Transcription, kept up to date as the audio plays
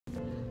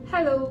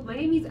Hello, my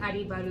name is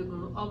Adi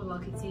Balogun of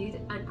Locitude,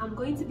 and I'm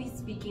going to be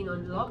speaking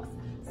on locks,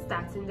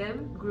 starting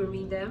them,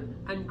 grooming them,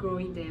 and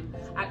growing them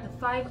at the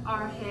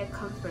 5-Hour Hair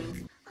Conference.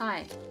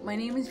 Hi, my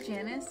name is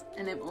Janice,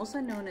 and I'm also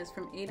known as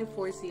From A to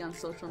 4Z on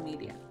social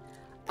media.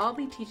 I'll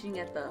be teaching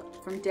at the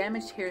From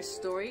Damaged Hair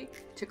Story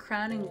to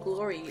Crown and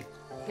Glory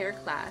hair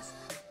class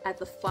at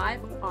the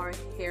 5-Hour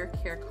Hair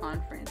Care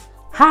Conference.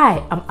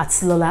 Hi, I'm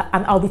Atilola,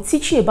 and I'll be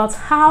teaching about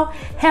how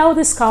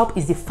healthy scalp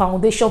is the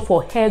foundation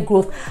for hair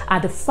growth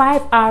at the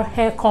 5-Hour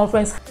Hair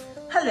Conference.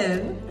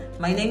 Hello,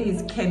 my name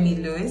is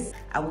Kemi Lewis.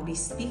 I will be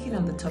speaking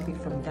on the topic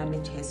From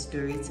Damaged Hair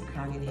Story to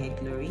Crowning Hair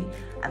Glory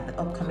at the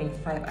upcoming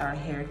 5-Hour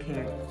Hair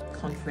Care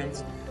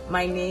Conference.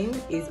 My name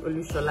is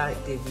Olusola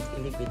David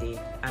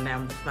Ilibide, and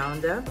I'm the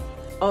founder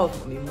of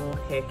Mommy Mo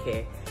Hair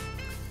Care.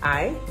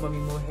 I, Mommy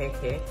Mo Hair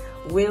Care,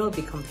 will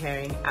be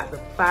comparing at the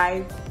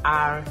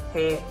 5-Hour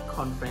Hair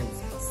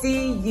Conference.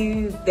 See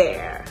you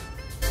there.